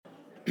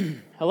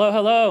Hello,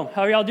 hello.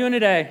 How are y'all doing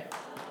today?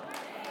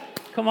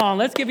 Come on,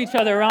 let's give each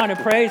other a round of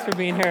praise for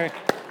being here.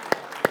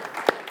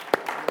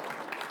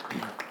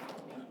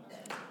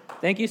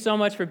 Thank you so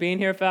much for being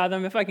here,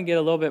 Fathom. If I can get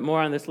a little bit more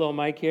on this little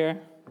mic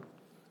here.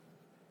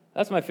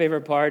 That's my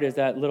favorite part, is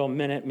that little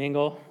minute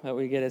mingle that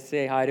we get to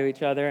say hi to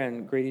each other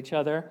and greet each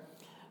other.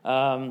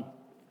 I'm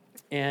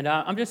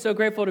just so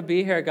grateful to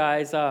be here,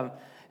 guys.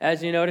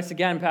 As you notice,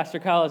 again, Pastor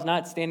Kyle is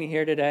not standing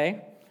here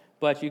today,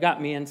 but you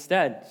got me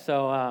instead.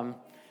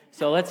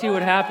 So let's see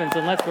what happens,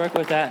 and let's work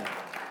with that.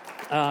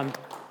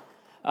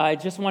 I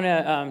just want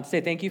to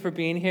say thank you for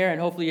being here, and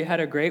hopefully you had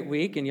a great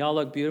week, and y'all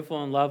look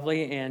beautiful and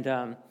lovely.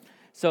 And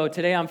so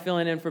today I'm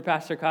filling in for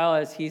Pastor Kyle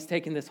as he's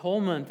taking this whole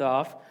month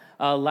off.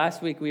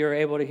 Last week we were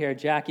able to hear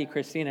Jackie,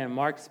 Christina, and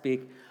Mark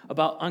speak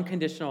about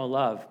unconditional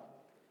love.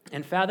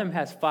 And Fathom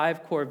has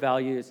 5 core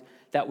values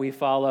that we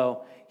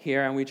follow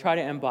here, and we try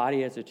to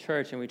embody as a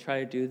church, and we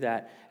try to do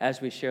that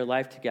as we share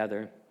life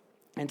together.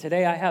 And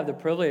today I have the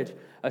privilege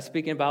of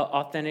speaking about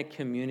authentic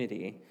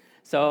community.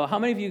 So how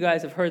many of you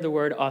guys have heard the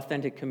word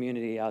authentic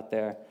community out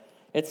there?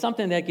 It's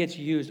something that gets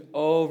used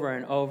over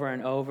and over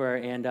and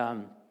over.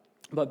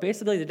 But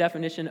basically the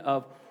definition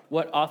of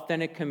what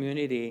authentic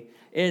community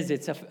is,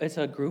 it's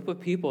a group of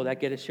people that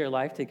get to share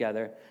life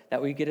together,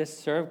 that we get to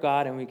serve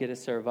God and we get to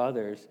serve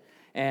others.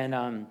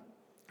 And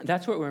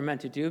that's what we're meant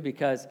to do,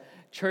 because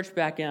church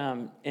back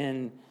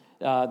right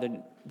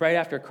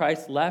after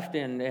Christ left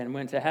and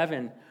went to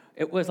heaven,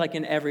 it was like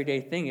an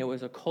everyday thing. It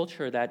was a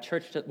culture that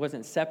church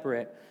wasn't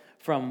separate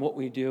from what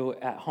we do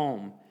at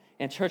home.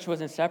 And church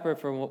wasn't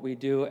separate from what we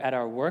do at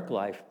our work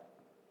life.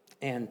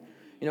 And,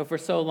 for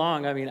so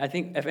long, I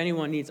think if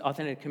anyone needs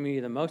authentic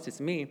community the most, it's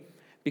me,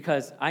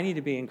 because I need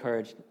to be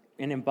encouraged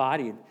and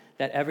embodied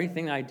that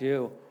everything I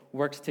do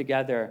works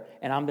together.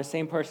 And I'm the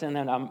same person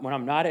when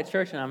I'm not at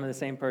church, and I'm the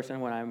same person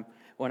when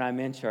I'm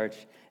in church.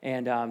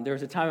 And there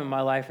was a time in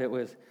my life it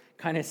was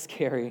kind of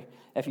scary.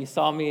 If you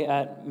saw me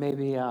at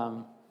maybe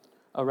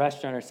a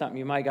restaurant or something,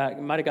 you might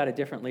have got it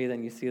differently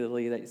than you see the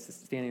Lee that's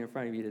standing in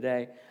front of you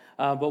today.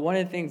 But one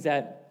of the things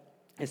that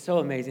is so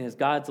amazing is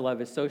God's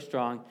love is so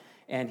strong,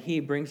 and He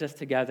brings us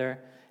together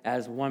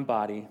as one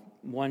body,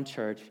 one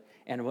church,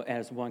 and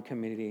as one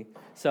community.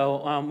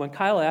 So when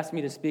Kyle asked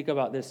me to speak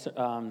about this,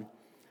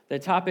 the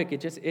topic,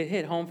 it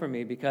hit home for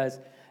me,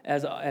 because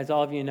as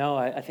all of you know,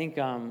 I think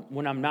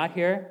when I'm not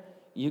here,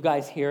 you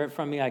guys hear it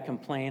from me. I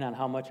complain on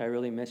how much I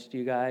really missed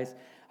you guys.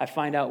 I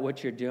find out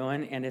what you're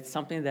doing, and it's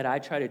something that I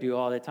try to do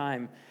all the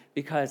time,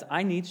 because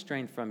I need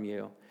strength from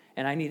you,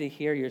 and I need to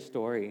hear your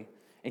story,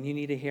 and you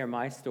need to hear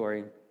my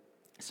story.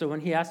 So when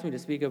he asked me to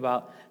speak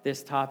about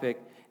this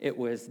topic, it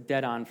was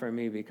dead on for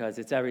me, because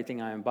it's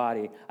everything I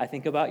embody. I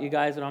think about you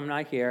guys when I'm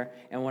not here,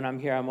 and when I'm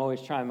here, I'm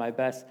always trying my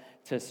best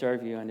to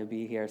serve you and to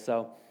be here.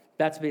 So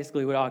that's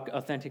basically what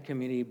authentic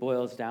community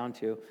boils down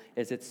to,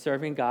 is it's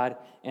serving God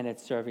and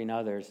it's serving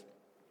others.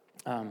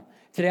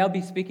 Today I'll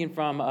be speaking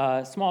from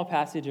a small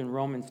passage in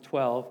Romans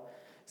 12.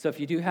 So if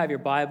you do have your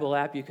Bible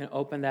app, you can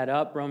open that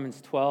up,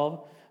 Romans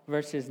 12,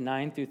 verses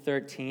 9 through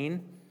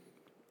 13.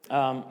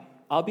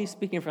 I'll be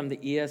speaking from the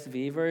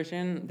ESV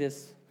version.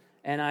 This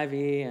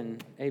NIV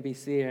and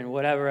ABC and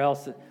whatever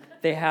else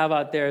they have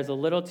out there is a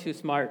little too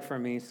smart for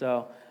me,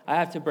 so I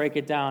have to break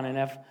it down. And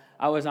if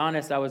I was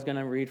honest, I was going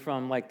to read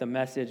from like the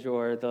Message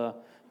or the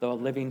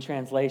Living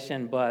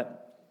Translation,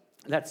 but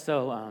that's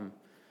so...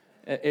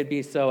 It'd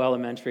be so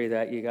elementary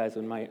that you guys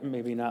might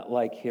maybe not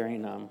like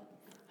hearing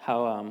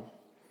how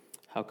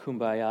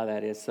kumbaya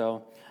that is.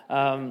 So,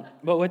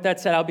 but with that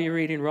said, I'll be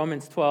reading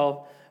Romans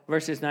 12,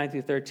 verses 9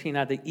 through 13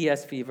 out of the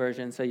ESV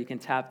version, so you can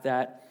tap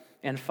that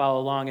and follow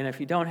along. And if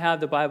you don't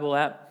have the Bible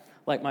app,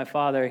 like my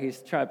father, he's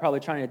probably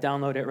trying to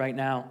download it right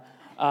now.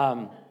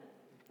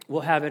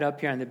 We'll have it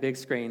up here on the big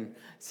screen.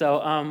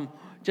 So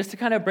just to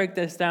kind of break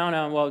this down,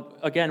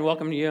 again,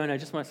 welcome to you, and I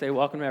just want to say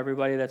welcome to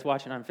everybody that's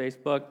watching on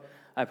Facebook.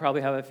 I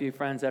probably have a few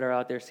friends that are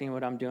out there seeing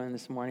what I'm doing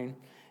this morning.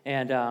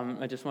 And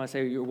I just want to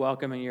say you're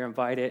welcome and you're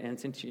invited. And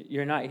since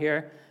you're not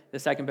here, the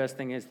second best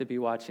thing is to be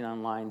watching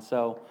online.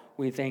 So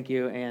we thank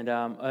you. And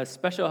a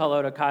special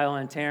hello to Kyle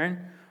and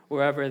Taryn,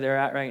 wherever they're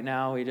at right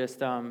now. We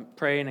just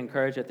pray and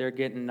encourage that they're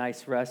getting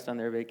nice rest on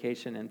their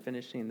vacation and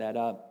finishing that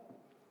up.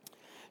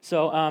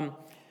 So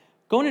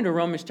going into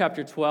Romans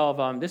chapter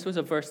 12, this was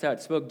a verse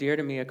that spoke dear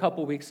to me. A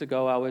couple weeks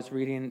ago, I was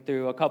reading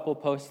through a couple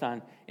posts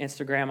on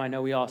Instagram. I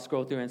know we all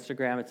scroll through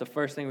Instagram. It's the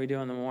first thing we do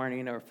in the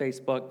morning, or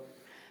Facebook.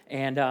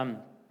 And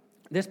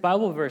this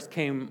Bible verse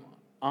came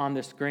on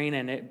the screen,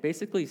 and it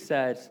basically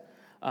says,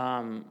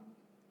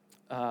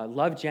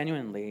 love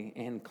genuinely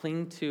and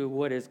cling to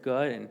what is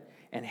good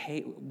and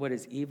hate what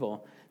is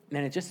evil.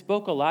 And it just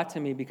spoke a lot to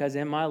me, because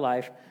in my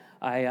life,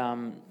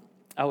 I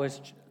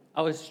was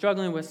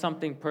struggling with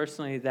something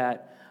personally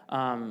that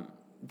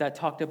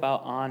talked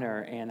about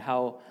honor, and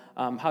how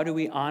do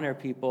we honor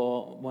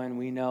people when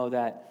we know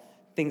that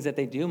things that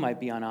they do might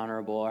be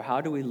unhonorable, or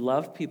how do we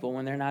love people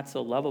when they're not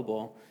so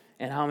lovable?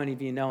 And how many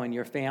of you know in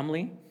your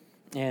family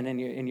and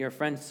in your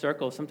friend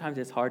circle, sometimes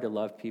it's hard to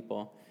love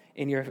people.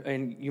 And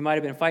you might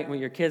have been fighting with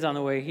your kids on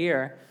the way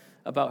here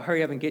about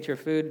hurry up and get your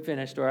food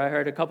finished, or I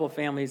heard a couple of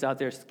families out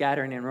there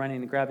scattering and running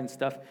and grabbing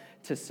stuff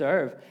to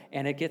serve,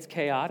 and it gets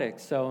chaotic.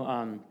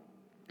 So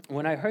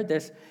when I heard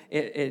this,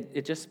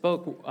 it just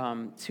spoke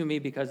to me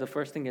because the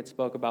first thing it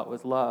spoke about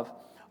was love.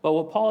 But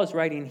what Paul is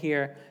writing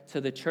here to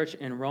the church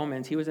in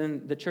Romans, he was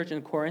in the church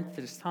in Corinth at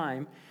this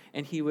time,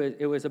 and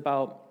it was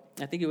about,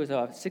 I think it was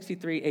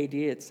 63 AD,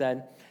 it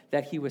said,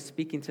 that he was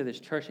speaking to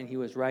this church and he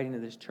was writing to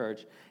this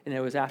church. And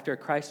it was after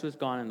Christ was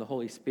gone and the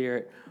Holy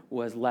Spirit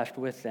was left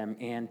with them.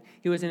 And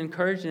he was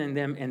encouraging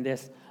them in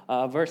this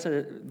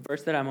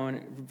verses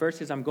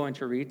I'm going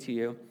to read to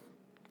you.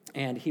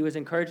 And he was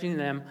encouraging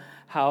them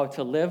how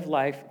to live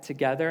life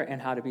together and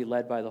how to be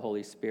led by the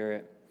Holy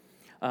Spirit.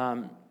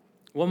 One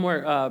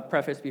more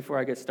preface before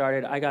I get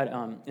started. I got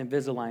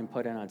Invisalign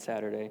put in on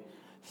Saturday.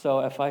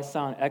 So if I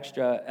sound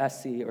extra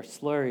SC or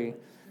slurry,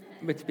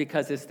 it's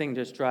because this thing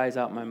just dries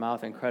out my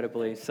mouth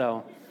incredibly.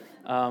 So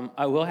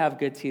I will have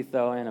good teeth,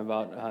 though, in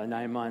about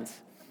 9 months.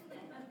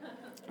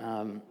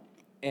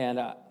 And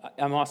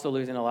I'm also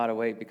losing a lot of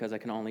weight because I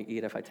can only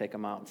eat if I take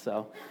them out.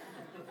 So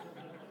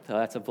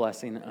that's a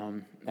blessing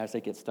as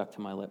they get stuck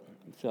to my lip.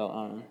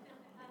 So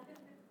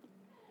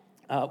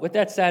with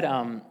that said,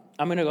 I'm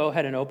going to go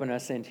ahead and open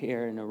us in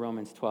here in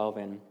Romans 12,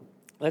 and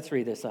let's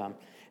read this.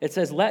 It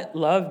says, "Let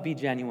love be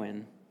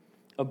genuine.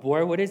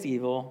 Abhor what is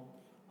evil.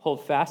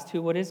 Hold fast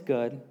to what is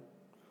good.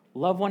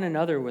 Love one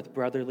another with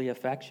brotherly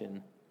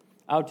affection.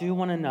 Outdo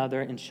one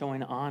another in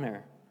showing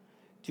honor.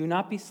 Do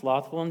not be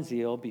slothful in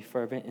zeal. Be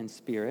fervent in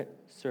spirit,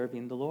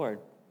 serving the Lord.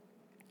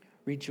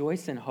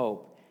 Rejoice in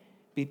hope.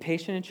 Be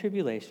patient in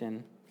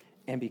tribulation,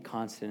 and be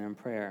constant in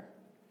prayer."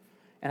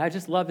 And I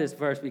just love this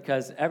verse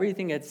because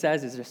everything it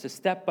says is just a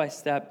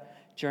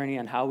step-by-step journey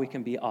on how we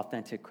can be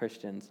authentic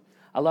Christians.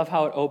 I love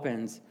how it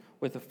opens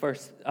with the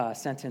first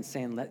sentence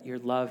saying, "Let your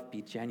love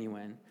be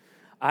genuine."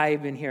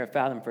 I've been here at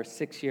Fathom for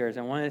 6 years,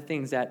 and one of the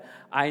things that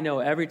I know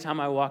every time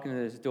I walk into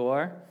this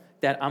door,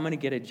 that I'm going to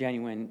get a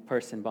genuine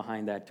person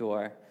behind that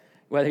door.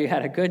 Whether you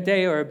had a good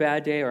day or a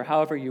bad day or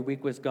however your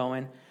week was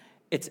going,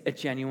 it's a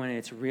genuine,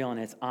 it's real, and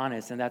it's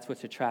honest, and that's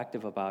what's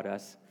attractive about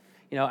us.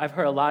 You know, I've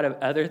heard a lot of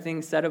other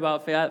things said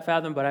about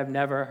Fathom, but I've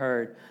never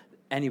heard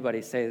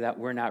anybody say that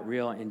we're not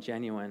real and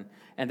genuine,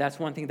 and that's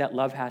one thing that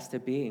love has to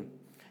be.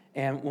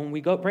 And when we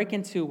break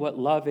into what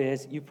love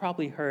is, you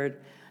probably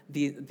heard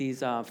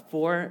these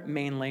 4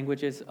 main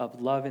languages of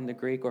love in the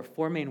Greek, or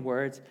 4 main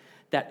words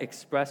that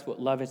express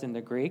what love is in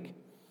the Greek.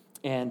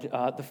 And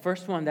the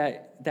first one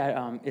that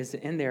is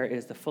in there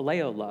is the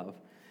phileo love.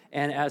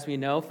 And as we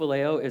know,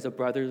 phileo is a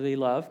brotherly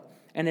love,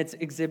 and it's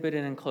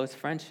exhibited in close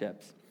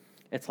friendships.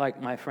 It's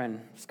like my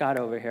friend Scott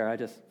over here.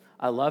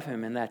 I love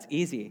him, and that's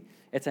easy.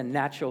 It's a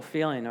natural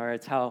feeling, or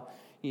it's how,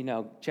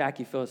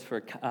 Jackie feels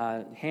for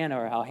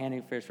Hannah, or how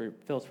Hannah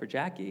feels for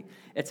Jackie.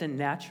 It's a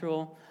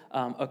natural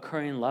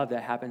occurring love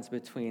that happens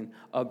between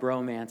a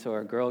bromance or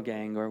a girl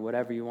gang or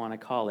whatever you want to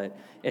call it.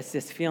 It's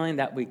this feeling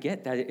that we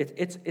get that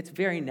it's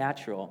very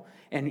natural.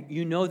 And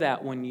you know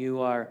that when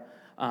you are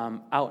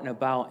out and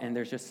about and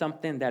there's just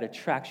something that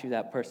attracts you,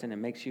 that person,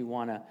 and makes you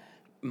want to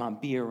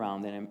be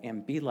around them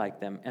and be like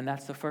them. And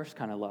that's the first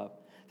kind of love.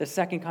 The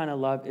second kind of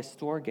love is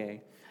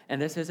storge.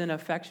 And this is an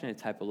affectionate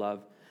type of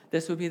love.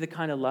 This would be the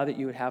kind of love that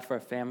you would have for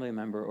a family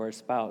member or a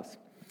spouse.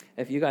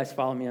 If you guys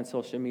follow me on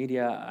social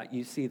media,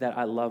 you see that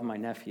I love my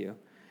nephew.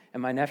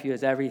 And my nephew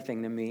is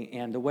everything to me.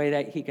 And the way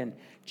that he can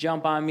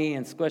jump on me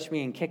and squish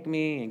me and kick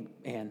me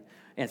and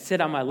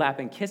sit on my lap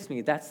and kiss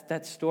me, that's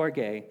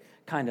storge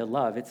kind of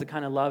love. It's the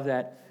kind of love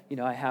that,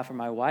 I have for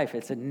my wife.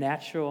 It's a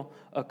natural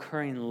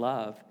occurring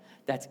love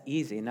that's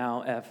easy.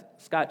 Now, if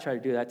Scott tried to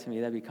do that to me,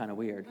 that'd be kind of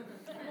weird.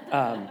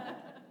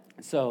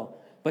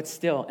 But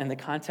still, in the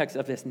context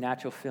of this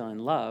natural feeling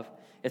love,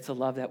 it's a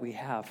love that we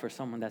have for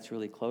someone that's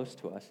really close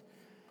to us.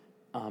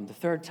 The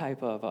third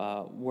type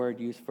of word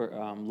used for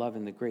love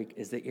in the Greek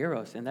is the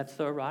eros, and that's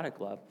the erotic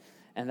love.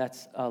 And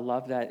that's a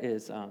love that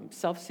is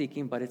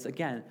self-seeking, but it's,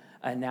 again,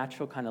 a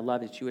natural kind of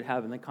love that you would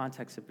have in the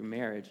context of your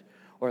marriage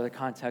or the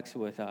context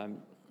with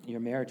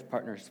your marriage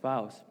partner,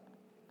 spouse.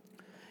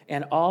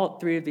 And all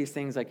 3 of these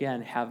things,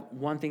 again, have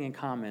one thing in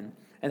common,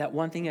 and that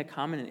one thing in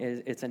common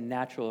is it's a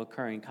natural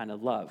occurring kind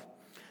of love.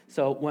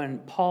 So when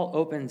Paul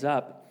opens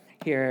up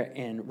here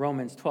in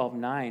Romans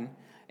 12:9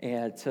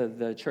 to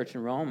the church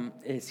in Rome,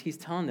 he's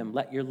telling them,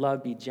 let your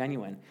love be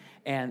genuine.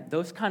 And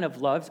those kind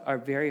of loves are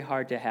very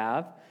hard to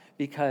have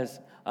because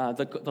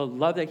the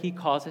love that he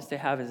calls us to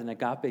have is an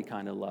agape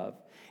kind of love.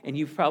 And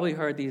you've probably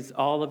heard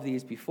all of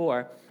these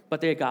before, but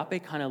the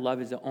agape kind of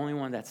love is the only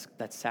one that's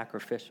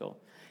sacrificial.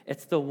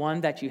 It's the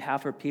one that you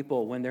have for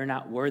people when they're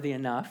not worthy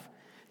enough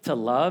to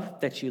love,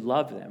 that you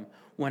love them.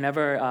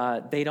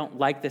 Whenever they don't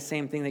like the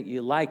same thing that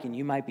you like and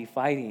you might be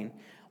fighting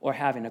or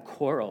having a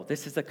quarrel.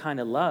 This is the kind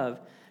of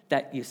love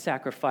that you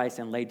sacrifice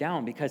and lay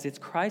down because it's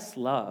Christ's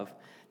love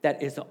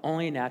that is the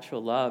only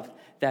natural love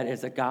that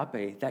is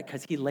agape, that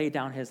because he laid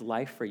down his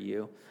life for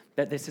you,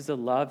 that this is a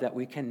love that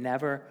we can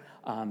never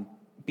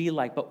be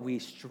like, but we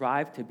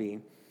strive to be.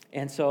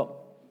 And so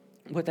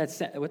with that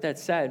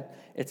said,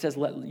 it says,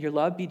 let your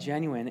love be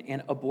genuine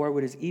and abhor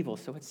what is evil.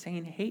 So it's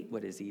saying hate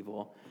what is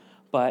evil,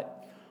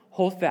 but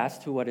hold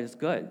fast to what is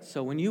good.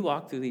 So when you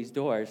walk through these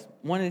doors,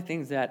 one of the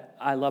things that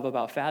I love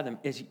about Fathom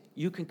is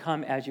you can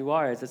come as you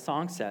are, as the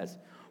song says.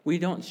 We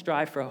don't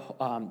strive for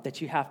that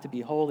you have to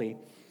be holy.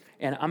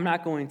 And I'm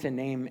not going to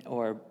name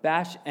or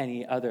bash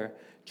any other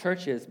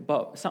churches,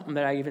 but something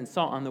that I even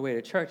saw on the way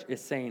to church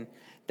is saying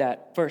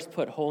that first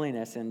put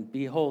holiness and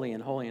be holy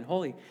and holy and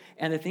holy.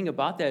 And the thing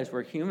about that is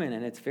we're human,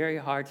 and it's very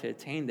hard to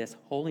attain this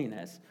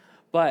holiness.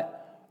 But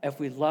if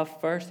we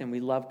love first and we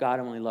love God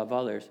and we love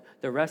others,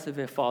 the rest of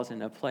it falls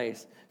into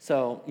place.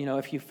 So,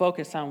 if you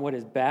focus on what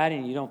is bad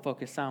and you don't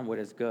focus on what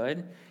is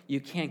good,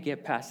 you can't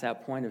get past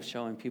that point of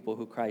showing people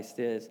who Christ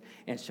is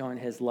and showing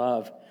his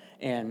love.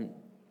 And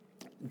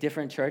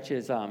different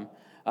churches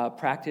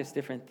practice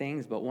different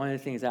things, but one of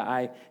the things that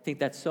I think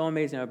that's so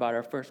amazing about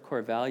our first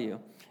core value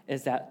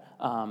is that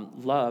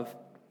love,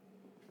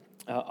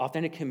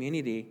 authentic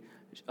community,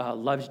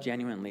 loves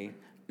genuinely,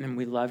 and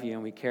we love you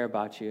and we care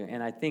about you.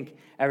 And I think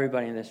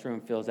everybody in this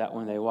room feels that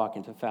when they walk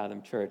into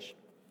Fathom Church.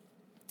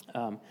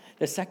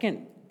 The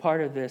second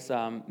part of this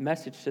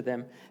message to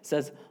them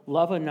says,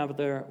 love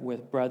another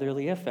with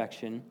brotherly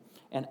affection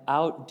and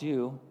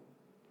outdo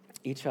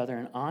each other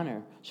in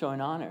honor, showing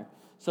honor.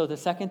 So the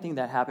second thing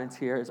that happens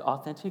here is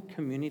authentic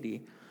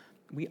community.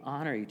 We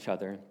honor each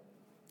other.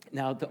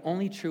 Now, the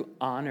only true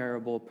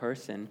honorable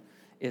person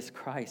is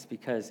Christ,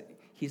 because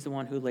he's the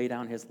one who laid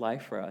down his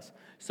life for us.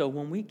 So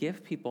when we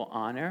give people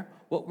honor,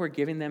 what we're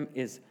giving them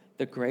is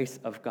the grace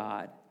of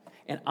God.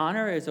 And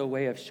honor is a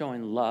way of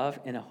showing love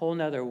in a whole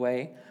nother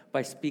way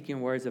by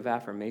speaking words of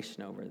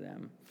affirmation over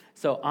them.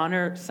 So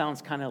honor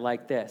sounds kind of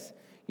like this.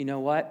 You know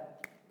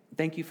what?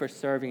 Thank you for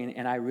serving,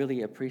 and I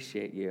really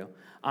appreciate you.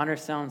 Honor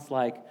sounds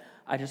like,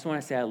 I just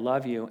want to say I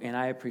love you, and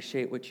I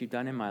appreciate what you've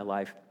done in my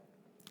life.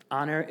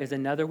 Honor is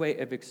another way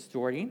of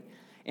extorting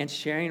and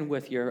sharing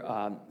with your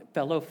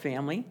fellow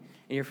family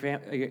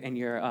and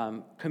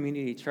your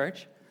community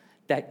church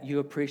that you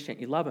appreciate,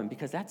 you love them,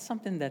 because that's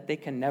something that they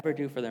can never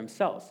do for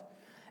themselves.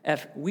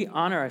 If we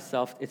honor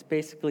ourselves, it's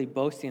basically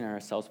boasting on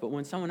ourselves. But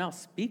when someone else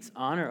speaks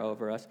honor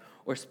over us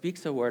or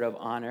speaks a word of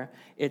honor,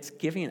 it's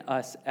giving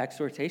us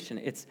exhortation.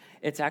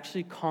 It's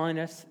actually calling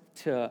us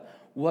to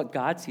what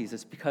God sees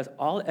us, because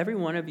every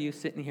one of you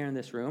sitting here in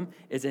this room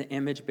is an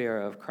image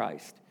bearer of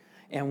Christ.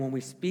 And when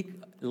we speak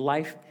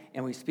life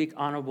and we speak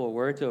honorable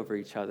words over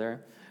each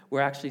other,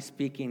 we're actually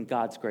speaking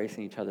God's grace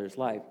in each other's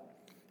life.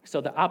 So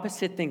the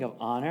opposite thing of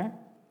honor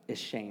is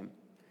shame.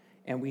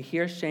 And we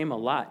hear shame a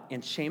lot,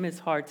 and shame is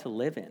hard to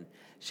live in.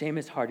 Shame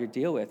is hard to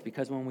deal with,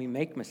 because when we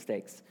make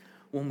mistakes,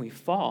 when we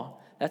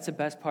fall, that's the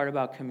best part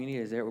about community,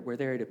 is that we're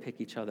there to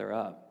pick each other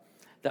up.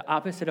 The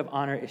opposite of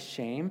honor is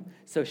shame.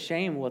 So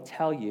shame will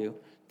tell you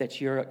that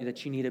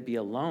you need to be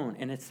alone.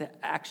 And it's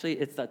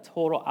the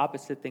total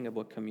opposite thing of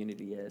what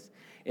community is.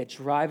 It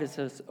drives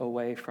us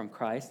away from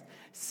Christ.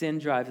 Sin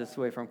drives us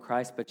away from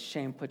Christ, but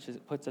shame puts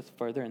us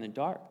further in the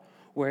dark,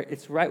 where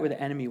it's right where the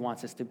enemy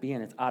wants us to be,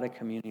 and it's out of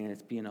community and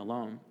it's being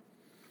alone.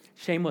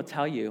 Shame will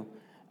tell you,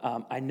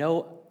 I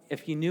know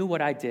if you knew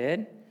what I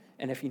did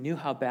and if you knew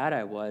how bad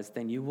I was,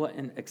 then you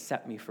wouldn't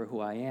accept me for who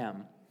I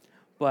am.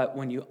 But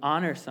when you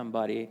honor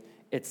somebody,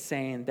 it's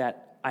saying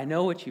that I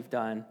know what you've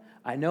done,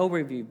 I know where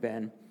you've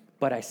been,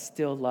 but I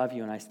still love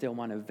you and I still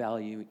want to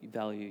value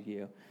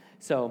you.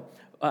 So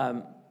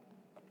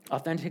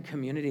authentic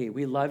community,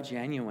 we love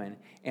genuine,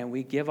 and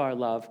we give our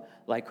love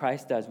like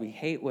Christ does. We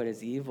hate what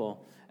is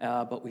evil,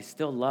 but we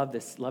still love the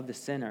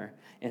sinner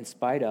in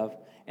spite of.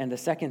 And the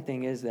second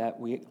thing is that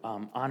we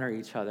honor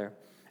each other.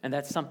 And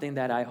that's something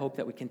that I hope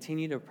that we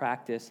continue to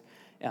practice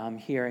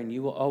here, and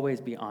you will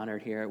always be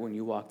honored here when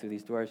you walk through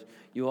these doors.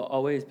 You will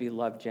always be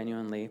loved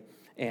genuinely,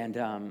 and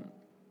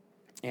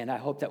I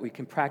hope that we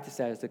can practice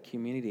that as a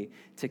community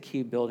to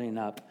keep building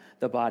up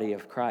the body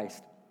of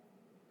Christ.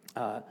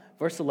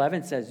 Verse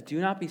 11 says, do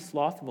not be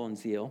slothful in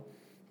zeal,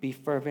 be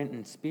fervent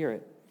in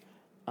spirit,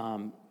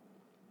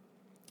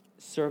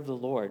 serve the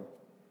Lord.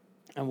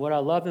 And what I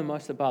love the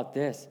most about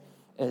this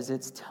is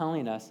it's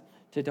telling us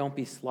to don't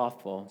be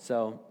slothful.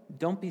 So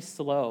don't be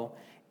slow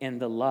in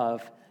the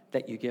love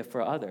that you give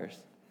for others.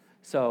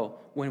 So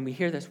when we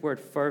hear this word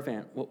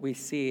fervent, what we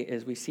see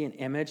is we see an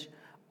image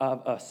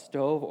of a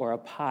stove or a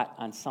pot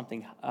on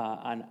something,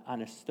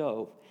 on a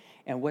stove.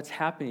 And what's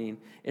happening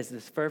is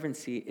this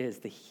fervency is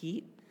the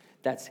heat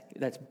that's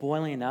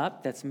boiling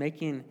up, that's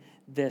making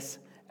this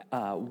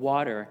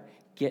water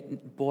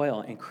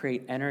boil and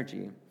create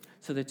energy.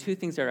 So the two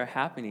things that are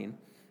happening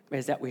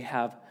is that we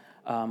have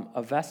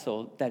a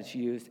vessel that's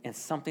used and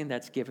something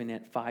that's giving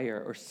it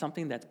fire, or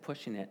something that's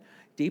pushing it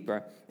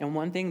deeper. And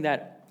one thing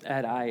that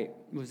I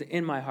was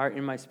in my heart,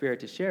 in my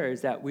spirit to share,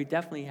 is that we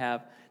definitely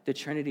have the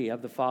Trinity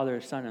of the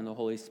Father, Son, and the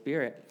Holy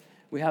Spirit.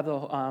 We have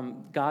the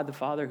God the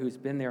Father, who's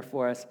been there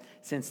for us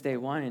since day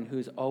one, and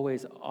who's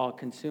always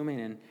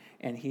all-consuming,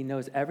 and he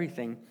knows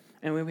everything.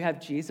 And when we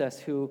have Jesus,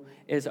 who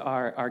is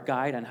our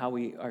guide on how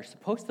we are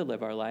supposed to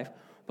live our life,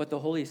 But the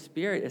Holy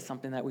Spirit is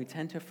something that we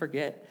tend to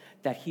forget,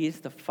 that he's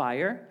the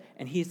fire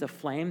and he's the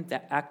flame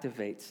that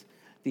activates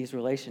these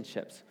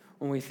relationships.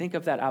 When we think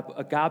of that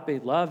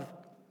agape love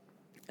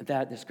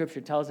that the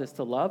scripture tells us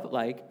to love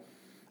like,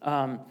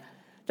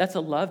 that's a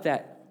love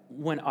that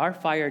when our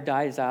fire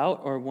dies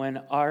out or when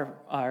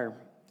our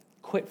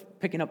quit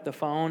picking up the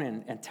phone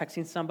and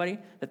texting somebody,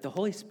 that the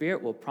Holy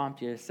Spirit will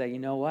prompt you to say, you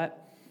know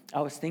what?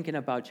 I was thinking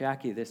about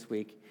Jackie this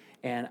week,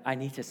 and I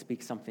need to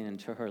speak something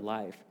into her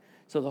life.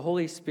 So the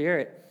Holy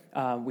Spirit,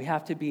 we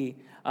have to be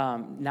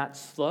not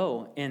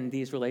slow in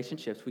these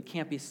relationships. We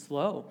can't be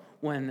slow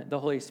when the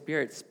Holy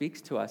Spirit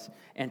speaks to us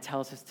and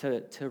tells us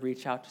to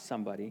reach out to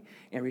somebody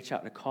and reach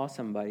out to call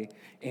somebody.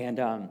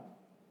 And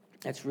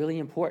it's really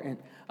important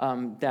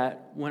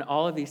that when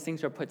all of these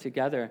things are put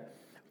together,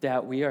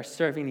 that we are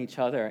serving each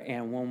other.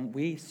 And when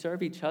we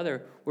serve each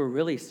other, we're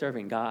really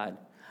serving God.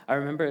 I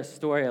remember a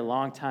story a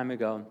long time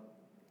ago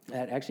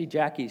that actually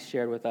Jackie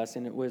shared with us,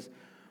 and it was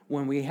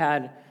when we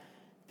had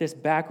this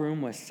back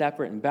room was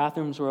separate, and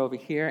bathrooms were over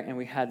here, and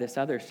we had this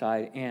other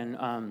side. And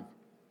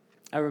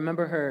I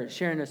remember her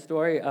sharing a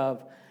story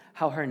of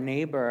how her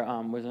neighbor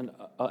was an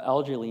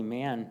elderly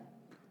man,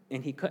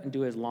 and he couldn't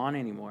do his lawn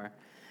anymore.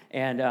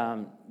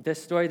 And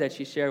this story that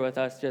she shared with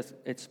us,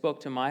 it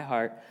spoke to my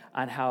heart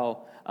on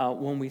how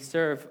when we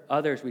serve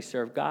others, we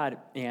serve God.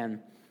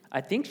 And I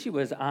think she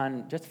was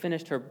just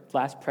finished her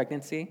last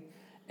pregnancy,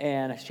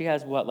 and she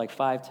has,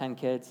 5-10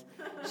 kids?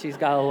 She's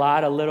got a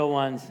lot of little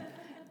ones.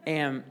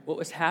 And what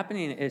was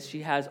happening is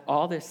she has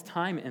all this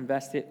time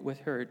invested with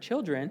her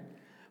children,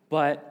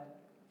 but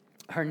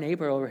her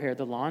neighbor over here,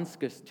 the lawn's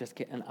just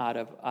getting out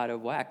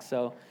of whack.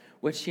 So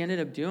what she ended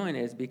up doing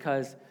is,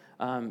 because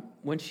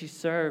when she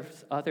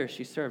serves others,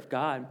 she served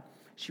God,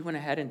 she went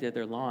ahead and did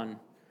their lawn.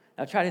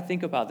 Now try to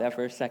think about that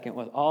for a second.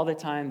 With all the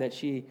time that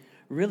she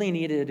really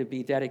needed to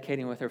be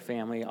dedicating with her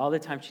family, all the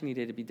time she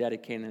needed to be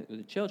dedicating with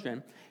the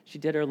children, she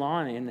did her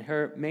lawn. And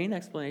her main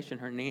explanation,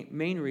 her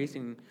main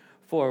reason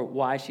for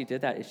why she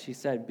did that is she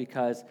said,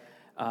 because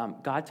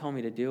God told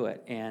me to do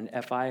it. And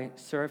if I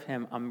serve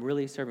him, I'm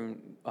really serving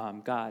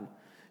God.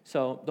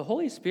 So the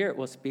Holy Spirit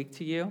will speak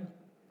to you.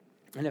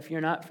 And if you're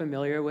not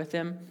familiar with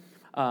him,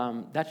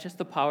 that's just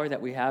the power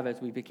that we have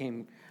as we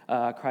became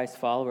Christ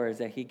followers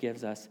that he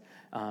gives us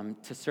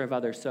to serve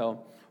others.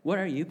 So what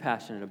are you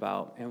passionate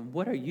about? And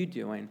what are you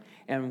doing?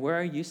 And where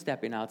are you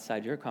stepping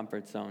outside your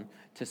comfort zone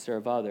to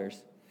serve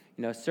others?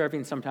 You know,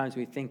 serving sometimes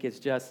we think is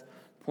just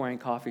pouring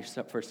coffee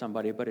for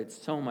somebody, but it's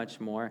so much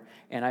more.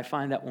 And I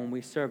find that when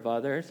we serve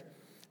others,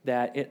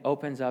 that it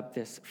opens up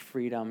this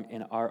freedom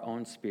in our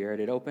own spirit.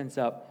 It opens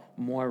up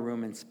more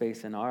room and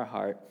space in our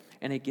heart,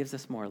 and it gives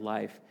us more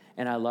life.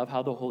 And I love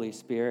how the Holy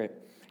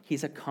Spirit,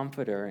 he's a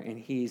comforter, and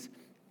he's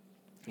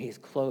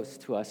close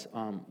to us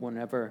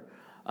whenever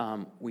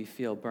we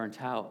feel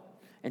burnt out.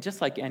 And just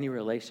like any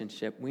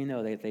relationship, we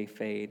know that they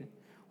fade.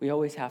 We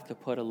always have to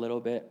put a little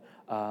bit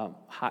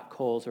hot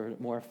coals or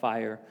more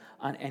fire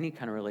on any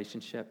kind of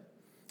relationship.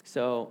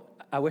 So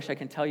I wish I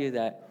can tell you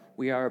that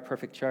we are a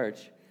perfect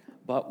church,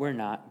 but we're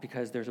not,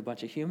 because there's a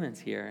bunch of humans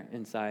here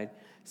inside.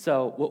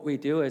 So what we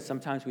do is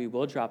sometimes we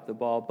will drop the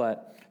ball,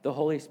 but the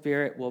Holy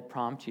Spirit will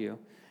prompt you,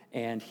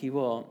 and he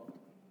will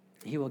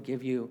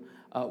give you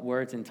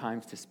words and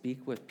times to speak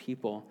with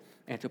people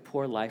and to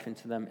pour life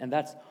into them. And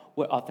that's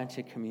what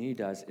authentic community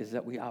does, is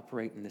that we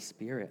operate in the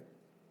Spirit.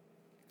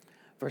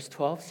 Verse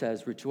 12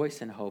 says,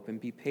 rejoice in hope and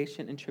be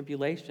patient in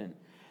tribulation.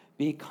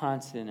 Be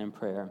constant in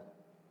prayer.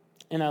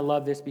 And I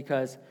love this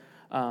because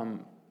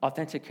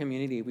authentic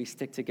community, we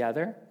stick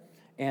together.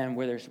 And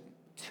where there's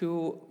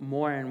two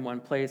more in one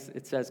place,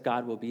 it says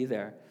God will be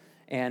there.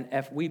 And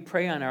if we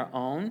pray on our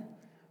own,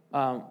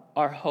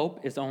 our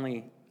hope is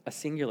only a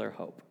singular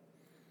hope.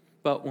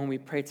 But when we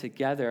pray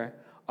together,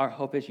 our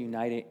hope is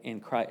united in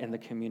Christ, in the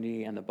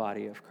community and the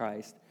body of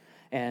Christ.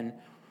 And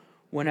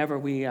whenever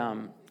we...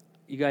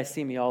 you guys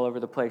see me all over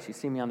the place. You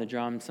see me on the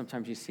drums.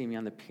 Sometimes you see me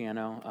on the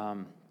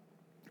piano.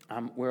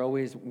 We're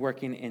always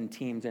working in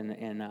teams and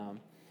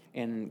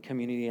in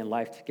community and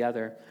life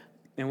together.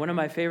 And one of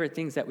my favorite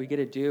things that we get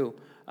to do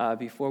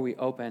before we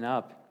open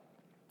up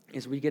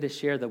is we get to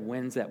share the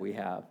wins that we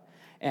have.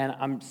 And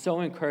I'm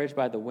so encouraged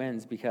by the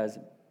wins, because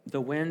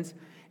the wins,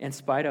 in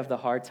spite of the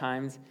hard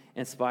times,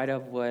 in spite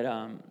of what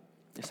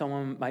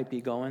someone might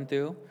be going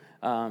through,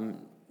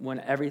 when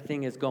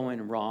everything is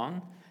going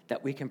wrong,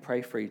 that we can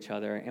pray for each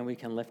other and we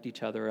can lift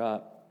each other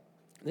up.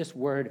 This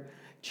word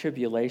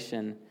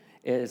tribulation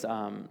is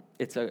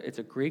it's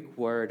a Greek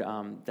word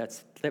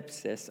that's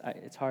thlipsis.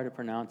 It's hard to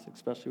pronounce,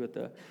 especially with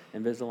the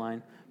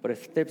Invisalign, but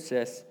it's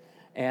thlipsis,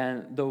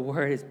 and the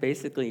word is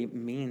basically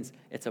means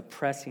it's a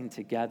pressing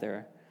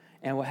together.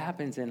 And what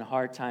happens in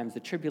hard times, the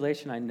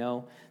tribulation, I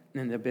know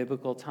in the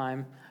biblical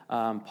time,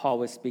 Paul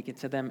was speaking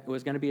to them, it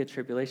was going to be a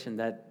tribulation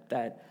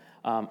that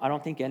I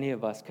don't think any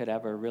of us could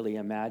ever really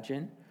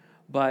imagine,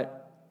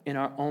 but in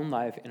our own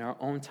life, in our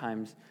own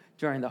times,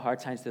 during the hard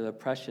times through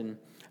oppression,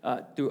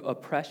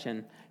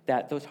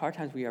 that those hard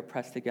times we are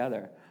pressed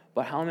together.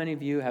 But how many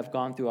of you have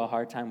gone through a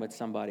hard time with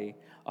somebody,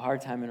 a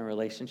hard time in a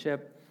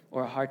relationship,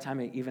 or a hard time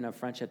at even a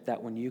friendship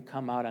that when you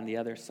come out on the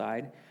other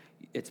side,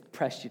 it's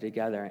pressed you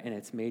together and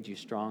it's made you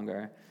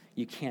stronger.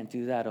 You can't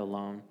do that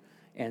alone.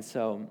 And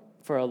so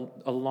for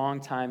a long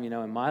time,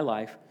 in my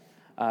life,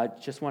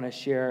 just want to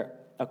share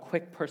a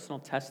quick personal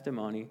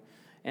testimony.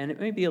 And it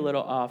may be a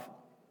little off,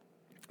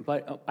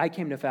 but I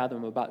came to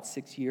Fathom about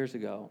 6 years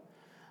ago.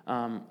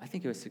 I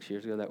think it was 6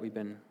 years ago that we've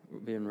been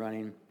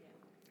running.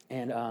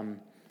 And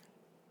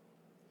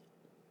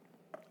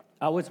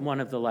I was one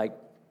of the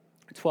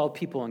 12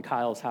 people in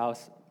Kyle's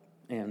house,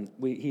 and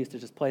he used to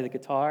just play the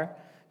guitar,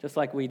 just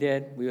like we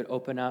did. We would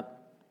open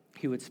up,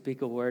 he would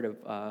speak a word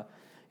of,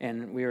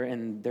 and we were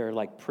in their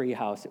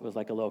pre-house. It was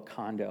like a little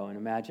condo, and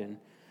imagine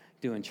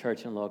doing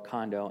church in a little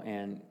condo.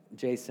 And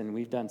Jason,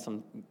 we've done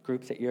some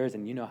groups at yours,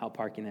 and you know how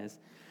parking is.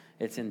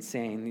 It's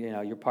insane.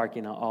 You're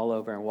parking all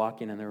over and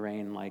walking in the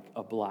rain like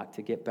a block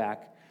to get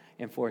back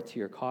and forth to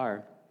your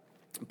car.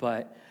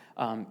 But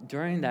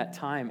during that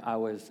time, I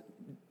was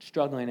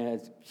struggling.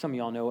 As some of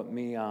y'all know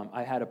me,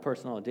 I had a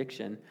personal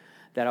addiction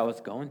that I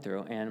was going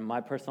through, and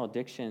my personal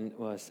addiction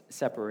was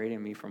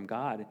separating me from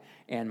God.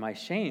 And my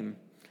shame,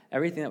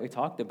 everything that we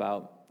talked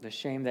about, the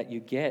shame that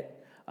you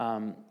get,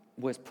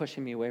 was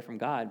pushing me away from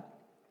God.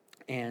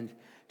 And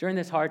during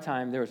this hard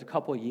time, there was a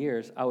couple of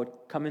years, I would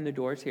come in the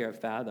doors here at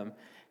Fathom,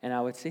 and I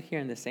would sit here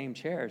in the same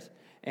chairs,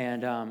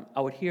 and I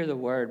would hear the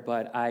word,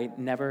 but I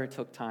never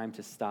took time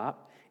to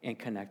stop and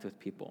connect with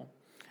people.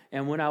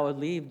 And when I would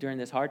leave during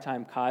this hard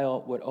time,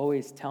 Kyle would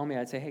always tell me,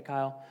 I'd say, hey,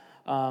 Kyle,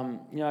 I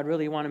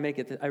really want to make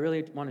it. I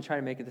really want to try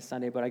to make it this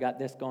Sunday, but I got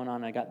this going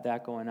on, I got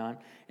that going on.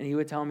 And he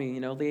would tell me,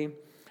 Lee,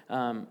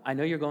 I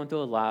know you're going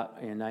through a lot,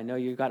 and I know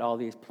you've got all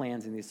these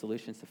plans and these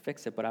solutions to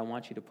fix it, but I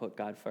want you to put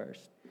God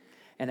first.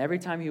 And every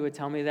time he would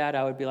tell me that,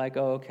 I would be like,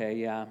 oh, okay,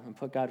 yeah,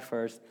 put God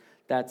first.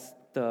 That's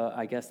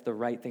the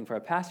right thing for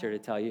a pastor to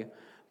tell you.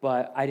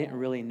 But I didn't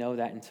really know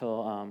that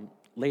until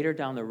later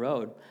down the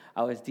road.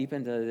 I was deep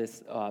into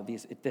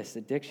this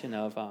addiction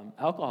of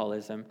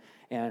alcoholism,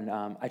 and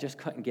I just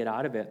couldn't get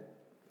out of it.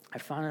 I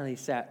finally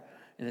sat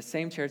in the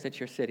same chairs that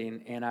you're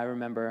sitting, and I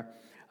remember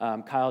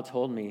Kyle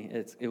told me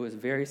it was a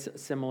very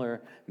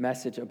similar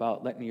message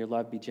about letting your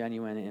love be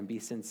genuine and be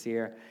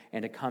sincere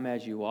and to come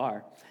as you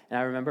are. And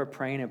I remember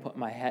praying and putting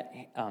my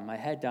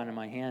head down in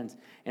my hands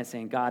and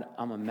saying, God,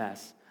 I'm a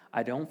mess.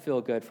 I don't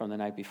feel good from the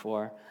night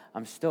before.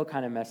 I'm still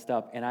kind of messed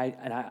up, and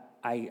I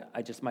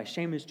just, my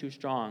shame is too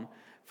strong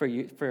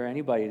for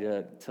anybody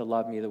to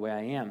love me the way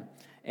I am.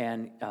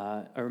 And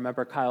I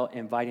remember Kyle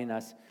inviting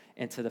us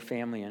into the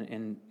family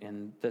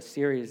in the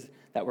series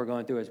that we're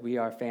going through as We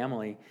Are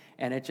Family.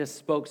 And it just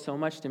spoke so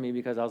much to me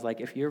because I was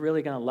like, if you're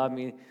really going to love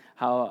me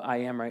how I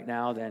am right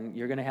now, then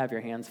you're going to have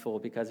your hands full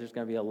because there's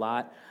going to be a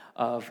lot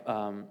of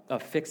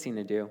fixing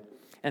to do.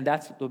 And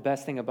that's the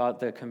best thing about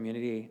the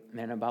community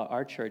and about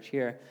our church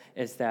here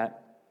is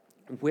that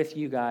with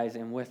you guys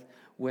and with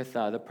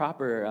the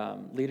proper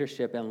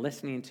leadership and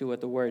listening to what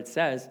the Word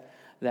says,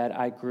 that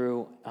I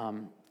grew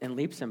in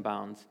leaps and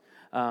bounds.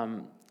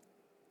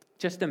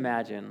 Just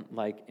imagine,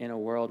 in a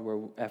world where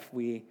if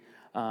we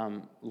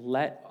not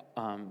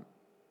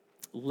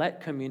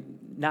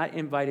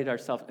invited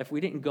ourselves, if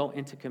we didn't go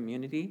into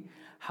community,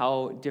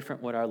 how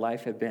different would our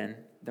life have been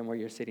than where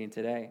you're sitting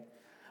today?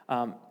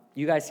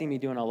 You guys see me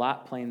doing a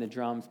lot, playing the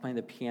drums, playing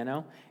the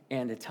piano,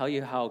 and to tell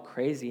you how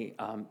crazy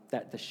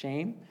that the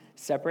shame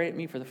separated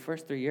me for the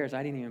first 3 years,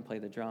 I didn't even play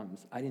the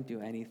drums. I didn't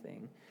do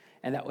anything.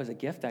 And that was a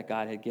gift that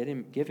God had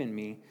given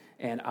me,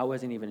 and I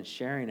wasn't even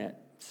sharing it.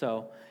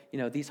 So,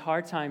 these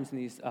hard times and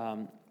these,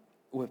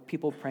 with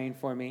people praying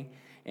for me,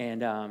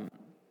 and,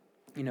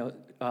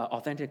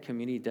 authentic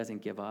community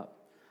doesn't give up.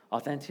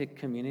 Authentic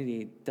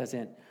community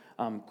doesn't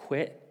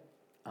quit.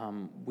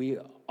 We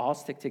all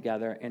stick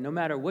together, and no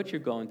matter what you're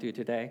going through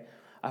today,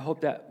 I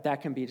hope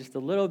that can be just a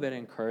little bit of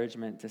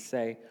encouragement to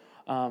say,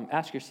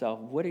 ask yourself,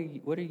 where are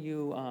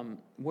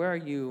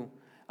you,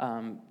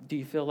 do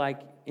you feel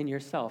like in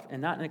yourself,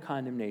 and not in a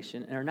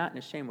condemnation, or not in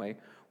a shame way,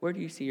 where do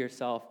you see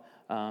yourself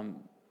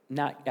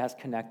not as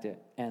connected,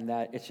 and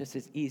that it's just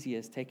as easy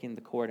as taking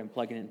the cord and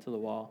plugging it into the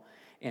wall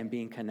and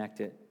being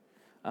connected.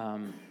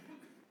 I'd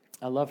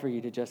love for you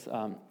to just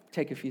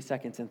take a few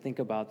seconds and think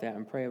about that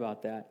and pray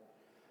about that.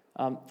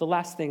 The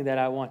last thing that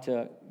I want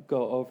to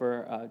go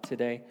over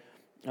today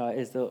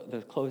is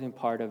the closing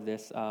part of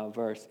this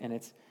verse, and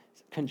it's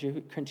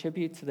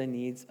contribute to the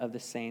needs of the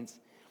saints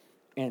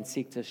and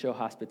seek to show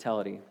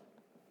hospitality.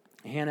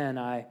 Hannah and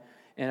I,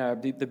 in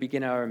the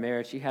beginning of our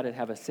marriage, she had to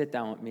have a sit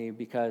down with me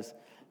because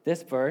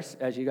this verse,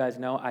 as you guys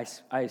know,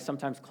 I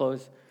sometimes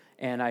close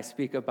and I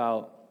speak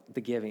about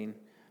the giving.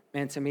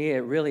 And to me,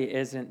 it really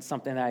isn't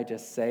something that I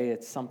just say.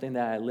 It's something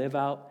that I live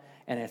out,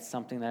 and it's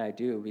something that I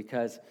do.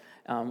 Because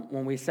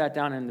when we sat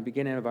down in the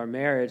beginning of our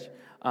marriage,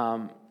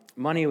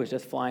 money was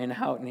just flying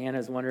out, and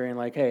Hannah's wondering,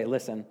 hey,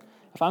 listen,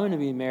 if I'm going to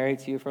be married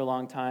to you for a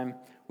long time,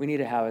 we need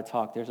to have a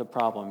talk. There's a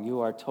problem. You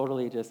were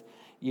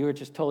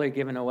just totally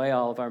giving away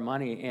all of our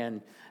money.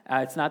 And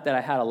it's not that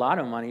I had a lot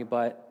of money,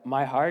 but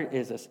my heart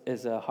is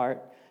a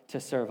heart to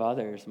serve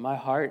others. My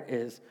heart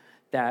is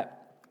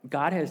that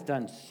God has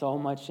done so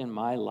much in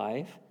my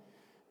life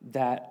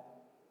that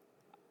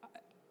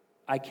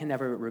I can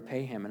never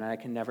repay him and I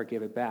can never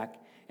give it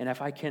back. And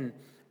if I can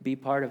be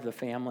part of the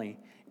family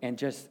and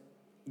just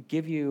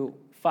give you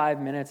 5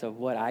 minutes of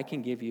what I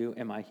can give you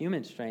in my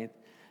human strength,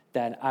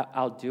 then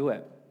I'll do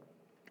it.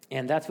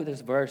 And that's what this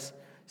verse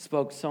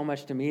spoke so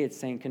much to me. It's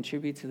saying,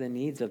 contribute to the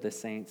needs of the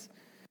saints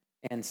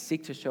and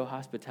seek to show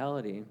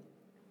hospitality.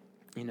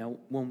 You know,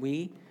 when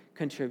we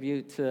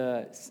contribute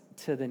to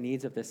the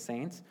needs of the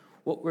saints,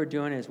 what we're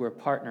doing is we're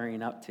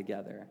partnering up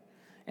together.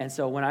 And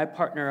so when I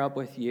partner up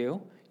with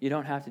you, you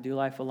don't have to do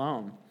life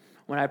alone.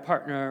 When I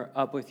partner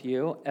up with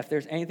you, if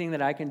there's anything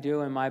that I can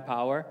do in my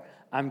power,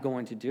 I'm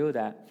going to do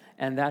that.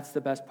 And that's the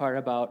best part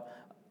about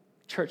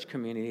church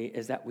community,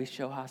 is that we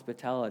show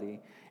hospitality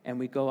and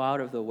we go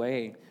out of the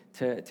way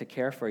to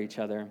care for each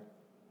other.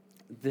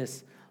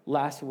 This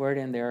last word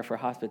in there for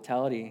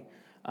hospitality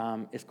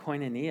is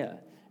koinonia,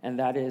 and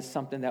that is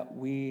something that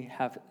we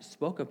have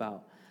spoke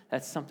about.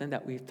 That's something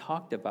that we've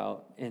talked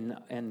about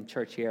in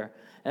church here,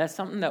 and that's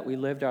something that we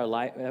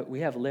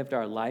have lived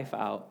our life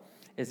out,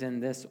 is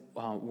in this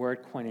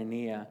word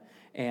koinonia.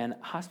 And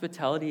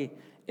hospitality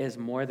is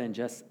more than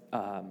just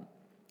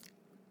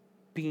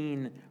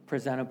being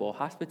presentable.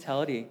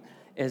 Hospitality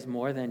is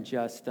more than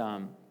just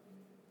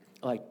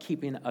like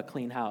keeping a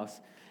clean house.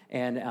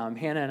 And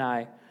Hannah and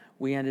I,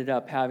 we ended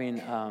up having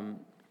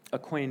a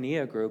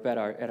koinonia group at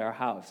our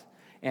house.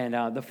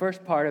 And the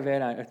first part of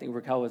it, I think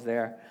Raquel was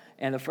there,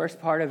 and the first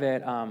part of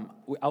it,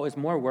 I was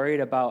more worried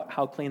about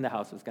how clean the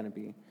house was going to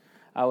be.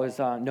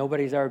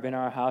 Nobody's ever been in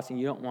our house, and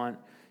you don't want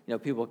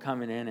people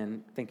coming in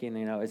and thinking,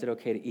 is it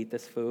okay to eat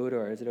this food,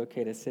 or is it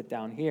okay to sit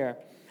down here?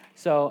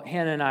 So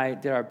Hannah and I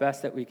did our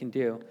best that we can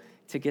do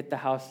to get the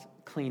house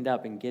cleaned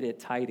up and get it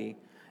tidy.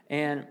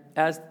 And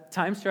as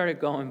time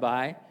started going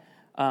by,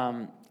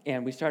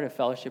 and we started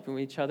fellowshipping with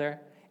each other,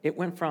 it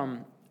went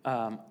from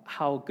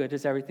how good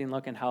does everything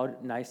look and how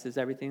nice does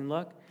everything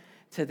look,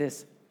 to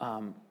this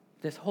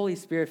Holy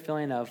Spirit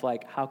feeling of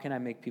like, how can I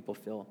make people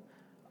feel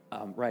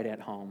right at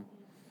home?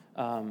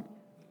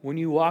 When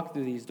you walk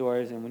through these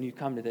doors and when you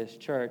come to this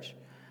church,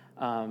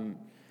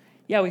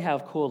 we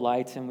have cool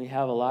lights and we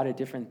have a lot of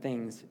different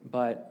things,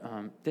 but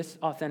this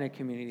authentic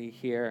community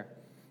here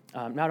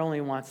not only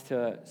wants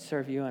to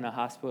serve you in a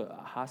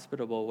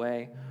hospitable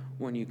way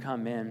when you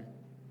come in,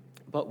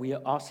 but we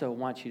also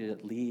want you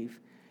to leave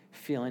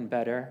feeling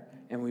better,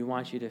 and we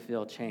want you to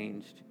feel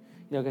changed.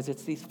 Because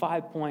it's these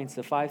 5 points,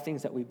 the 5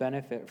 things that we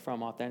benefit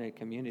from authentic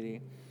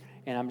community.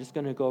 And I'm just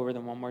going to go over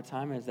them one more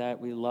time, is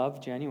that we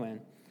love genuine,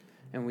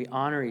 and we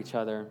honor each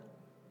other.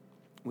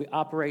 We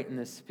operate in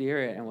the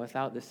Spirit, and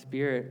without the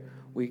Spirit,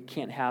 we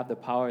can't have the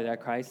power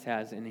that Christ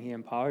has, and he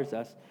empowers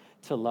us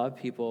to love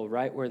people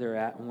right where they're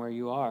at and where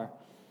you are.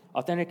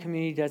 Authentic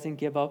community doesn't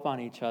give up on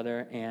each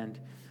other, and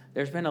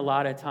there's been a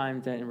lot of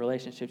times in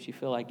relationships you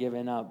feel like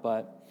giving up,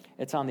 but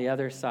it's on the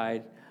other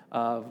side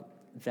of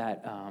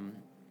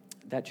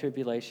that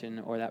tribulation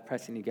or that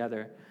pressing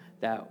together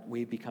that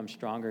we become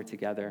stronger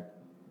together.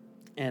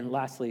 And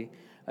lastly,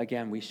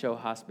 again, we show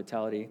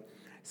hospitality.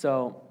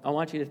 So I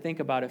want you to think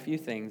about a few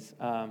things.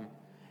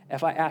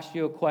 If I asked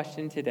you a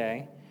question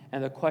today,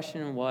 and the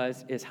question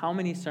is how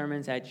many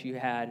sermons that you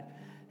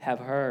have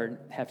heard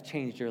have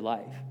changed your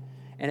life?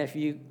 And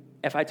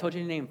if I told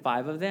you to name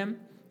 5 of them,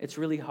 it's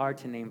really hard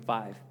to name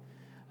 5.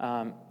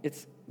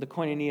 It's the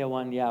koinonia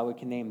one, we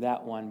can name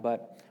that one,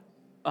 but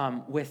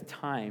with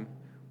time,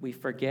 we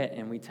forget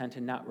and we tend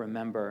to not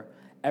remember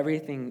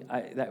everything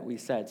that we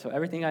said. So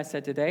everything I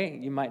said today,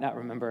 you might not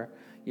remember.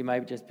 You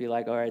might just be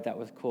like, all right, that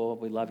was cool.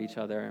 We love each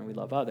other and we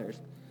love others.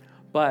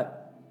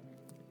 But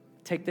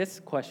take this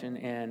question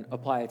and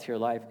apply it to your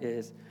life,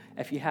 is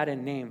if you had to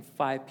name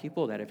 5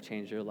 people that have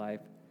changed your life,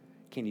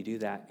 can you do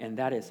that? And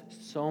that is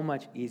so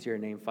much easier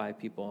to name 5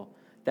 people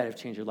that have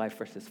changed your life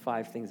versus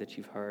 5 things that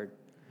you've heard.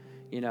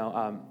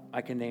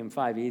 I can name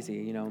 5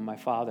 easy, my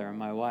father,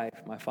 my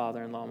wife, my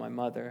father-in-law, my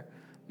mother,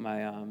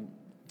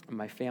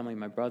 my family,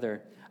 my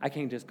brother. I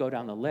can just go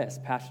down the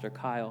list. Pastor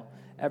Kyle,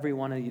 every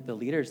one of the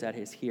leaders that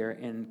is here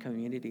in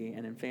community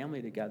and in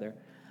family together,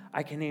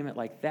 I can name it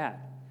like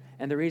that.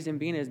 And the reason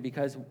being is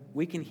because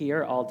we can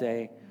hear all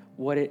day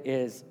what it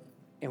is,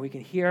 and we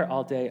can hear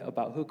all day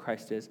about who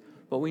Christ is,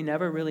 but we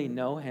never really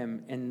know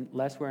him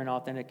unless we're in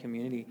authentic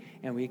community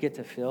and we get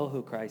to feel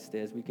who Christ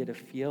is. We get to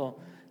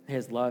feel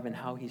his love and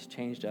how he's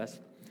changed us.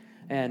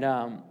 And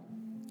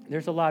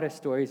there's a lot of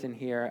stories in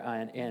here,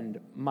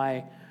 and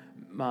my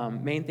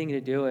main thing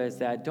to do is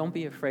that don't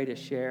be afraid to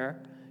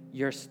share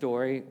your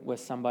story with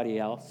somebody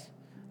else.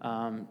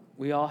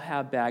 We all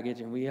have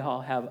baggage, and we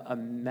all have a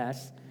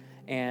mess,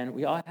 and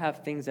we all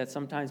have things that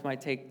sometimes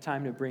might take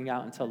time to bring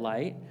out into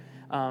light,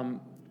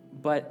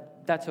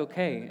 but that's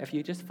okay. If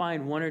you just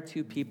find 1 or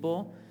 2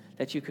 people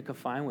that you could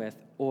confine with,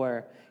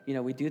 or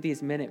we do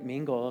these minute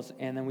mingles,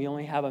 and then we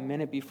only have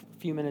a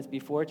few minutes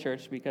before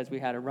church because we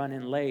had to run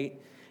in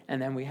late,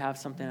 and then we have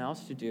something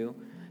else to do.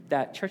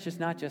 That church is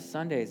not just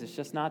Sundays. It's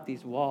just not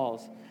these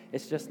walls.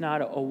 It's just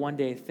not a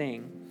one-day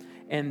thing.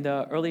 In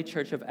the early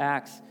church of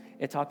Acts,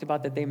 it talked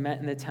about that they met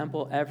in the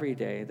temple every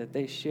day, that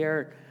they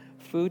shared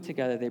food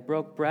together, they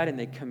broke bread and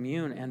they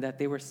communed, and that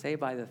they were saved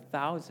by the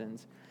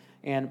thousands.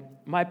 And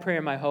my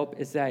prayer, my hope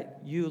is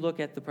that you look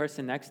at the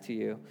person next to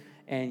you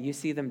and you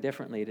see them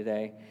differently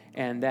today,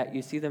 and that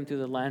you see them through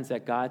the lens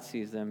that God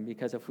sees them.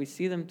 Because if we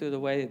see them through the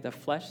way the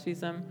flesh sees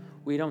them,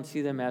 we don't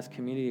see them as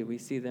community. We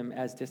see them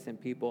as distant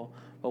people.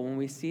 But when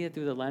we see it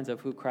through the lens of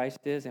who Christ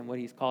is and what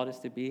he's called us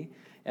to be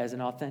as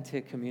an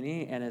authentic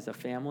community and as a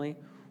family,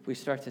 we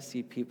start to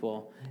see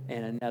people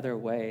in another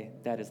way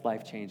that is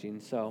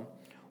life-changing. So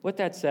with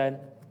that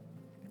said,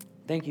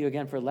 thank you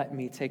again for letting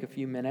me take a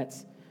few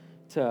minutes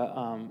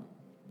to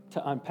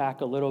unpack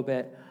a little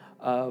bit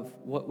of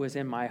what was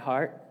in my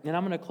heart. And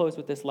I'm going to close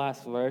with this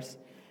last verse.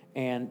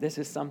 And this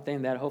is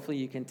something that hopefully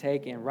you can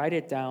take and write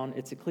it down.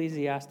 It's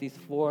Ecclesiastes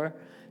 4,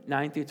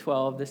 9 through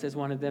 12. This is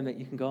one of them that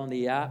you can go on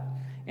the app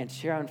and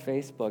share on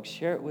Facebook.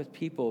 Share it with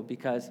people,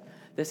 because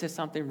this is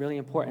something really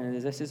important.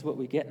 And this is what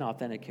we get in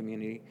authentic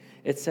community.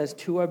 It says,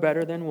 2 are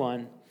better than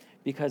 1,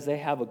 because they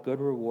have a good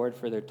reward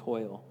for their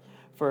toil.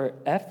 For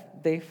if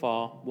they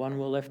fall, one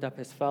will lift up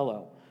his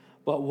fellow.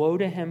 But woe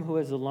to him who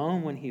is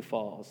alone when he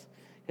falls,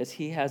 because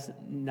he has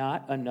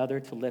not another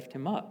to lift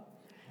him up.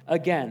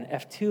 Again,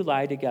 if 2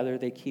 lie together,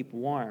 they keep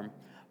warm.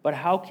 But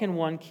how can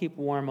one keep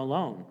warm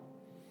alone?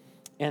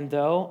 And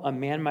though a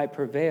man might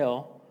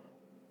prevail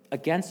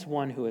against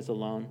one who is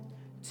alone,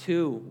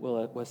 2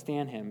 will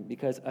withstand him,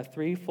 because a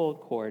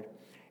threefold cord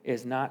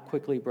is not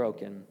quickly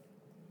broken.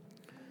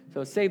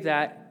 So save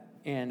that,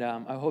 and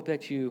I hope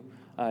that you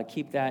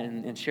keep that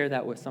and share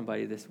that with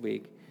somebody this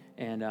week.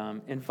 And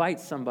invite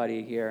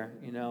somebody here.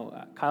 You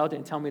know, Kyle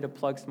didn't tell me to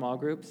plug small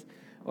groups,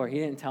 or he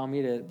didn't tell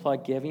me to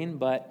plug giving,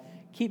 but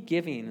keep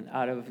giving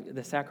out of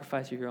the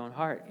sacrifice of your own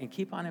heart, and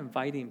keep on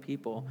inviting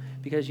people,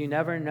 because you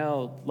never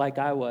know, like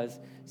I was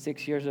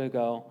 6 years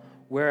ago,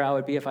 where I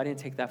would be if I didn't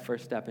take that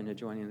first step into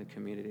joining the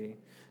community.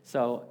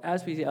 So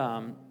as the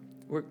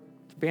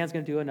band's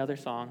going to do another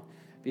song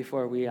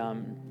before we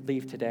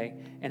leave today,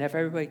 and if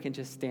everybody can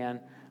just stand,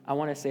 I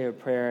want to say a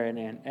prayer,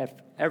 and if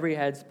every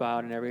head's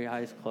bowed and every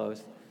eye is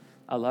closed,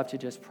 I'd love to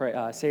just pray,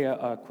 say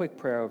a quick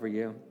prayer over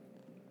you.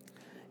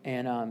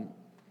 And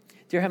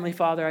dear Heavenly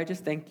Father, I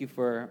just thank you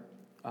for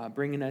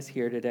bringing us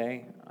here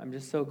today. I'm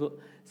just so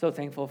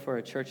thankful for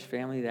a church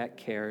family that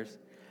cares.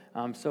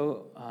 I'm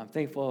so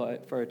thankful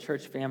for a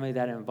church family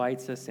that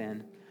invites us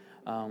in,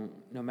 no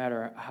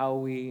matter how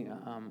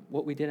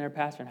what we did in our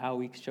past and how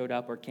we showed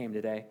up or came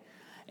today.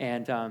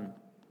 And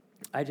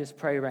I just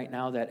pray right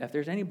now that if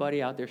there's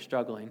anybody out there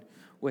struggling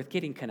with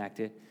getting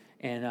connected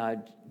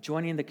and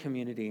joining the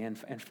community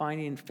and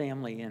finding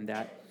family in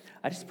that,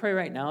 I just pray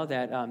right now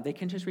that they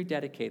can just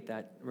rededicate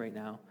that right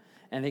now.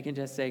 And they can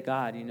just say,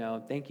 God,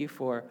 thank you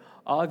for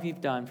all you've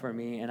done for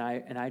me, and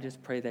I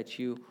just pray that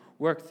you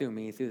work through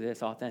me through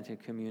this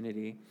authentic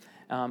community.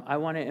 I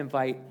want to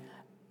invite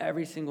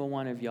every single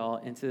one of y'all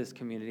into this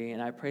community,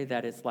 and I pray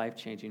that it's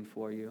life-changing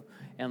for you.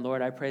 And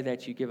Lord, I pray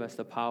that you give us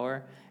the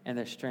power and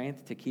the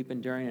strength to keep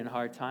enduring in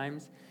hard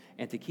times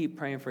and to keep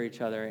praying for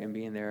each other and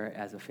being there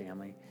as a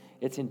family.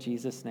 It's in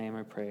Jesus' name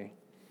I pray.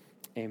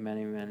 Amen,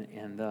 amen.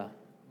 And